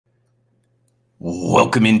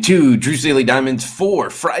Welcome into Drew's Daily Diamonds for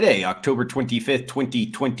Friday, October 25th,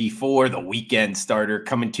 2024, the weekend starter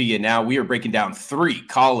coming to you now. We are breaking down 3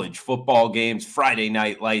 college football games, Friday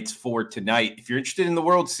night lights for tonight. If you're interested in the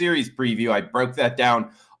World Series preview, I broke that down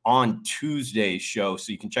on Tuesday's show,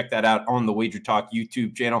 so you can check that out on the WagerTalk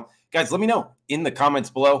YouTube channel. Guys, let me know in the comments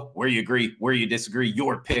below where you agree, where you disagree,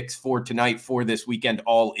 your picks for tonight, for this weekend.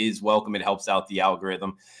 All is welcome. It helps out the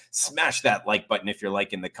algorithm. Smash that like button if you're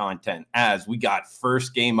liking the content, as we got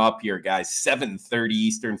first game up here, guys, 7:30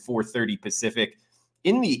 Eastern, 4:30 Pacific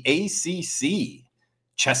in the ACC.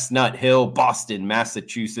 Chestnut Hill, Boston,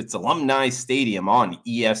 Massachusetts, Alumni Stadium on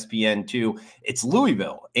ESPN2. It's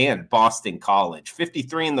Louisville and Boston College.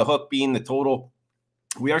 53 in the hook being the total.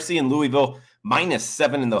 We are seeing Louisville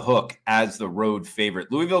 -7 in the hook as the road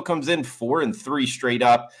favorite. Louisville comes in 4-3 straight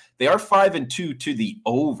up. They are 5-2 to the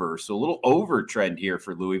over, so a little over trend here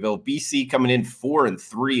for Louisville. BC coming in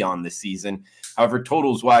 4-3 on the season. However,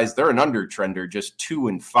 totals wise, they're an under trender, just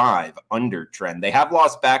 2-5 under trend. They have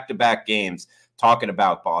lost back-to-back games, talking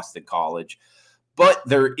about Boston College, but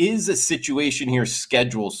there is a situation here,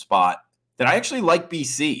 schedule spot, that I actually like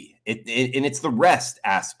BC, and it's the rest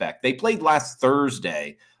aspect. They played last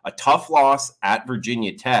Thursday, a tough loss at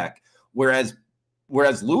Virginia Tech, whereas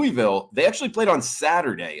Louisville, they actually played on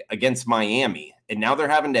Saturday against Miami, and now they're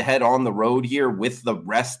having to head on the road here with the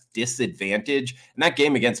rest disadvantage. And that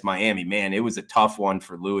game against Miami, man, it was a tough one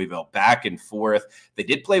for Louisville, back and forth. They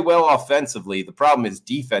did play well offensively. The problem is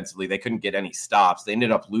defensively, they couldn't get any stops. They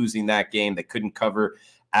ended up losing that game. They couldn't cover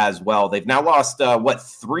as well. They've now lost,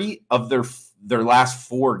 3 of their last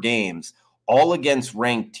 4 games, all against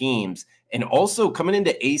ranked teams. And also coming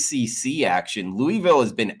into ACC action, Louisville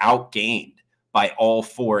has been outgained by all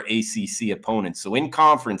 4 ACC opponents. So in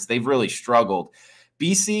conference, they've really struggled.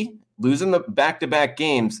 BC losing the back-to-back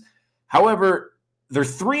games. However, they're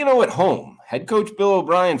 3-0 at home. Head coach Bill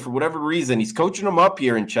O'Brien, for whatever reason, he's coaching them up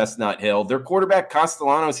here in Chestnut Hill. Their quarterback,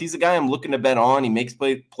 Castellanos, he's a guy I'm looking to bet on. He makes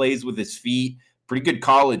plays with his feet. Pretty good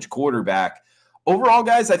college quarterback. Overall,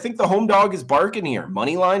 guys, I think the home dog is barking here.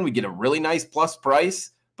 Money line, we get a really nice plus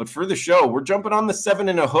price. But for the show, we're jumping on the 7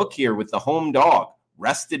 and a hook here with the home dog.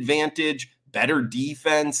 Rest advantage, better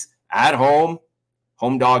defense at home.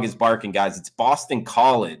 Home dog is barking, guys. It's Boston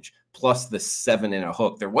College plus the 7 and a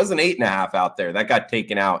hook. There was an 8.5 out there. That got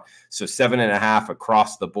taken out. So 7.5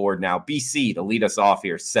 across the board now. BC to lead us off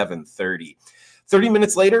here, 7:30. 30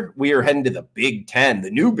 minutes later, we are heading to the Big Ten, the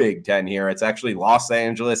new Big Ten here. It's actually Los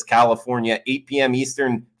Angeles, California, 8 p.m.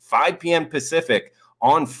 Eastern, 5 p.m. Pacific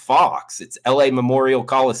on Fox. It's LA Memorial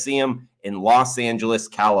Coliseum in Los Angeles,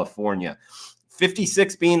 California.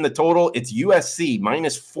 56 being the total. It's USC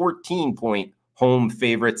 -14-point home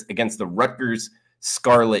favorites against the Rutgers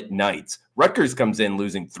Scarlet Knights. Rutgers comes in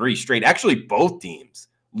losing 3 straight. Actually, both teams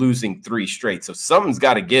losing 3 straight. So something's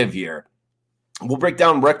got to give here. We'll break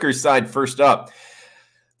down Rutgers' side first up.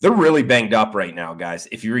 They're really banged up right now, guys.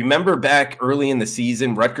 If you remember back early in the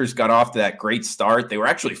season, Rutgers got off to that great start. They were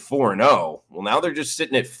actually 4-0. Well, now they're just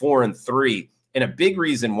sitting at 4-3. And a big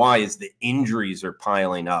reason why is the injuries are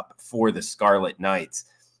piling up for the Scarlet Knights,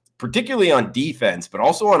 particularly on defense, but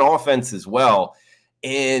also on offense as well.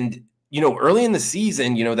 And, early in the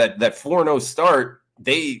season, that 4-0 start,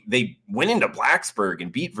 they went into Blacksburg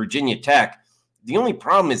and beat Virginia Tech. The only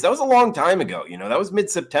problem is that was a long time ago. That was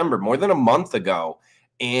mid-September, more than a month ago.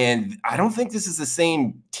 And I don't think this is the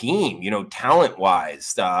same team,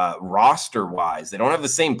 talent-wise, roster-wise. They don't have the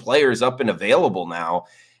same players up and available now.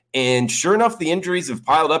 And sure enough, the injuries have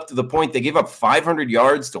piled up to the point they gave up 500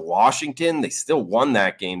 yards to Washington. They still won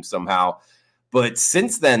that game somehow. But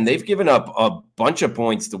since then, they've given up a bunch of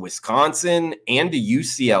points to Wisconsin and to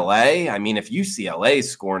UCLA. I mean, if UCLA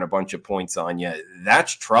is scoring a bunch of points on you,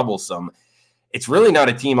 that's troublesome. It's really not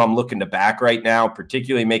a team I'm looking to back right now,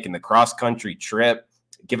 particularly making the cross-country trip,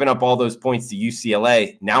 giving up all those points to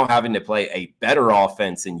UCLA, now having to play a better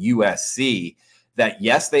offense in USC that,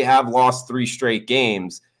 yes, they have lost 3 straight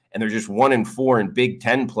games, and they're just 1-4 in Big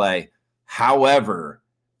Ten play. However,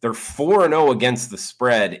 they're 4-0 against the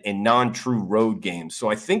spread in non-true road games. So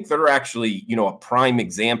I think they're actually, a prime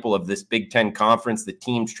example of this Big Ten conference. The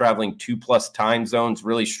teams traveling 2+ time zones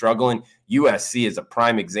really struggling. USC is a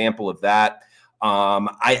prime example of that.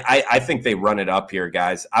 I think they run it up here,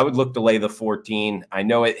 guys. I would look to lay the 14. I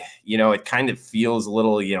know it, it kind of feels a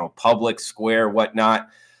little, public square, whatnot,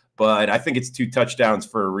 but I think it's 2 touchdowns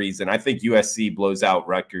for a reason. I think USC blows out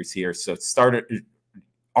Rutgers here. So it started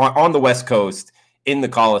on the West Coast in the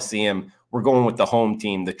Coliseum. We're going with the home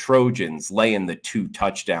team, the Trojans, laying the 2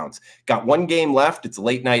 touchdowns. Got 1 game left. It's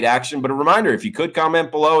late night action, but a reminder, if you could comment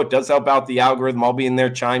below, it does help out the algorithm. I'll be in there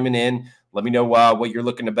chiming in. Let me know what you're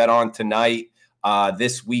looking to bet on tonight.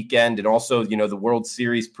 this weekend. And also, the World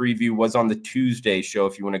Series preview was on the Tuesday show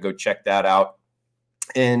if you want to go check that out.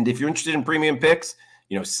 And if you're interested in premium picks,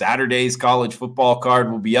 Saturday's college football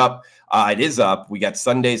card will be up. It is up. We got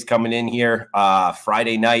Sundays coming in here.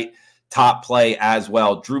 Friday night, top play as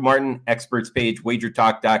well. Drew Martin, experts page,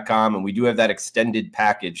 WagerTalk.com. And we do have that extended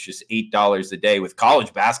package, just $8 a day with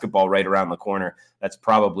college basketball right around the corner. That's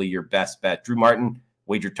probably your best bet. Drew Martin,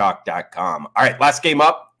 WagerTalk.com. All right, last game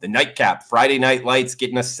up, the nightcap. Friday Night Lights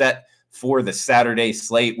getting us set for the Saturday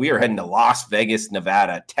slate. We are heading to Las Vegas,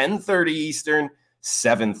 Nevada, 10:30 Eastern,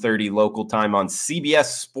 7:30 local time on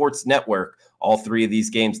CBS Sports Network. All three of these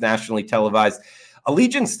games nationally televised.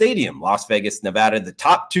 Allegiant Stadium, Las Vegas, Nevada, the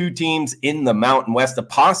top two teams in the Mountain West, a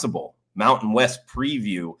possible Mountain West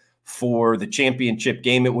preview for the championship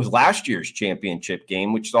game. It was last year's championship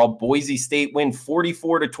game, which saw Boise State win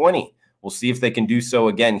 44-20. We'll see if they can do so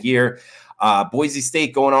again here. Boise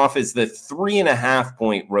State going off as the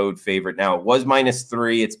 3.5-point road favorite. Now, it was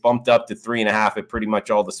 -3. It's bumped up to 3.5 at pretty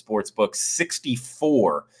much all the sports books,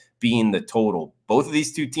 64 being the total. Both of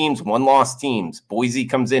these two teams, one-loss teams. Boise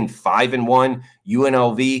comes in 5-1,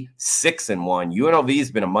 UNLV 6-1. UNLV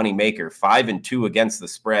has been a moneymaker, 5-2 against the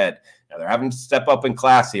spread. Now, they're having to step up in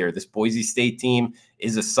class here. This Boise State team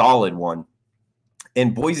is a solid one.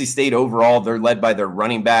 And Boise State overall, they're led by their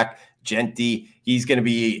running back, Genty. He's going to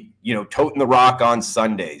be, toting the rock on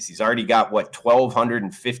Sundays. He's already got,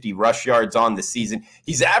 1,250 rush yards on the season.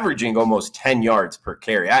 He's averaging almost 10 yards per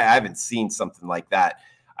carry. I haven't seen something like that.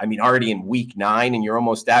 I mean, already in week 9, and you're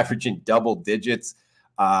almost averaging double digits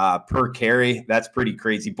per carry. That's pretty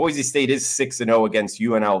crazy. Boise State is 6-0 against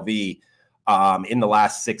UNLV in the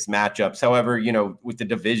last 6 matchups. However, with the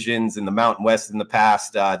divisions and the Mountain West in the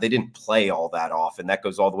past, they didn't play all that often. That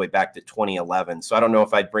goes all the way back to 2011. So I don't know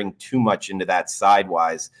if I'd bring too much into that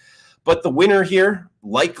sidewise. But the winner here,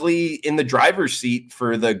 likely in the driver's seat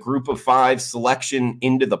for the group of 5 selection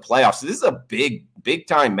into the playoffs. So this is a big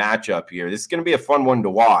time matchup here. This is going to be a fun one to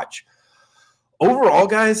watch. Overall,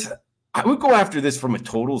 guys, I would go after this from a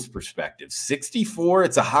totals perspective. 64,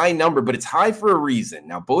 it's a high number, but it's high for a reason.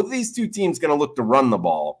 Now, both of these two teams going to look to run the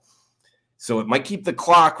ball, so it might keep the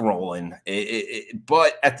clock rolling.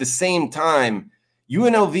 But at the same time,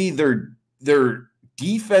 UNLV, their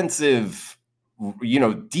defensive,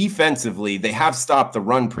 defensively, they have stopped the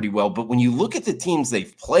run pretty well. But when you look at the teams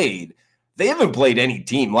they've played, they haven't played any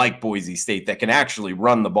team like Boise State that can actually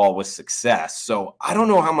run the ball with success. So I don't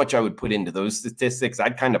know how much I would put into those statistics.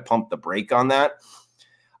 I'd kind of pump the brake on that.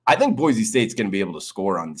 I think Boise State's going to be able to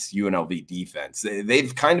score on this UNLV defense.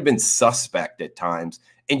 They've kind of been suspect at times.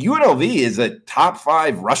 And UNLV is a top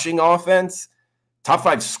 5 rushing offense, top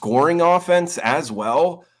 5 scoring offense as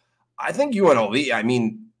well. I think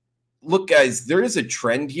UNLV, look, guys, there is a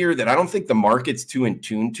trend here that I don't think the market's too in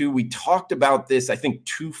tune to. We talked about this, I think,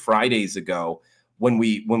 2 Fridays ago when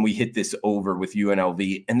we hit this over with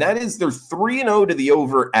UNLV, and that is they're 3-0 to the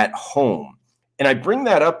over at home. And I bring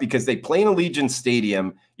that up because they play in Allegiant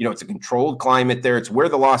Stadium. It's a controlled climate there. It's where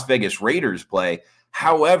the Las Vegas Raiders play.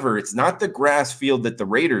 However, it's not the grass field that the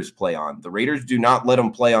Raiders play on. The Raiders do not let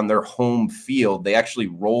them play on their home field. They actually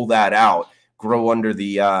roll that out, grow under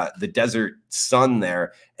the desert sun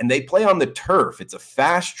there, and they play on the turf. It's a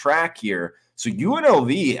fast track here. So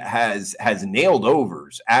UNLV has nailed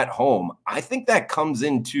overs at home. I think that comes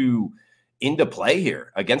into play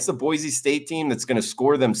here against the Boise State team that's going to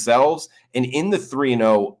score themselves. And in the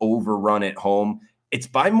 3-0 overrun at home, it's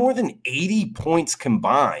by more than 80 points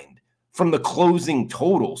combined from the closing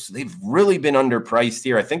total. So they've really been underpriced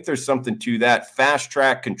here. I think there's something to that. Fast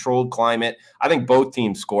track, controlled climate. I think both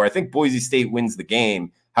teams score. I think Boise State wins the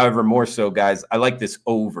game. However, more so, guys, I like this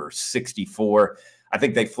over 64. I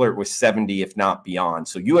think they flirt with 70, if not beyond.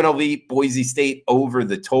 So UNLV, Boise State over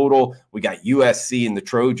the total. We got USC and the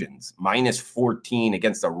Trojans, -14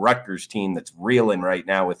 against a Rutgers team that's reeling right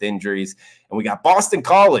now with injuries. And we got Boston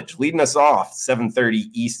College leading us off, 7:30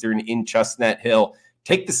 Eastern in Chestnut Hill.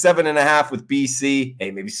 Take the 7.5 with BC.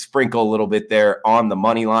 Hey, maybe sprinkle a little bit there on the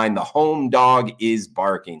money line. The home dog is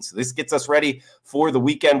barking. So this gets us ready for the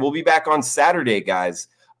weekend. We'll be back on Saturday, guys,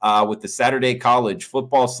 with the Saturday college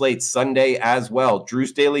football slate, Sunday as well.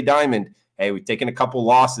 Drew's Daily Diamond. Hey, we've taken a couple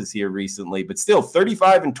losses here recently, but still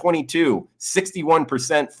 35-22,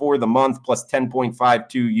 61% for the month, plus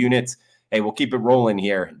 10.52 units. Hey, we'll keep it rolling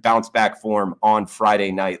here. Bounce back form on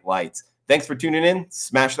Friday Night Lights. Thanks for tuning in.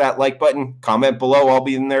 Smash that like button. Comment below. I'll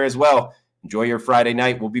be in there as well. Enjoy your Friday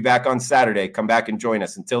night. We'll be back on Saturday. Come back and join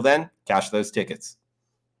us. Until then, cash those tickets.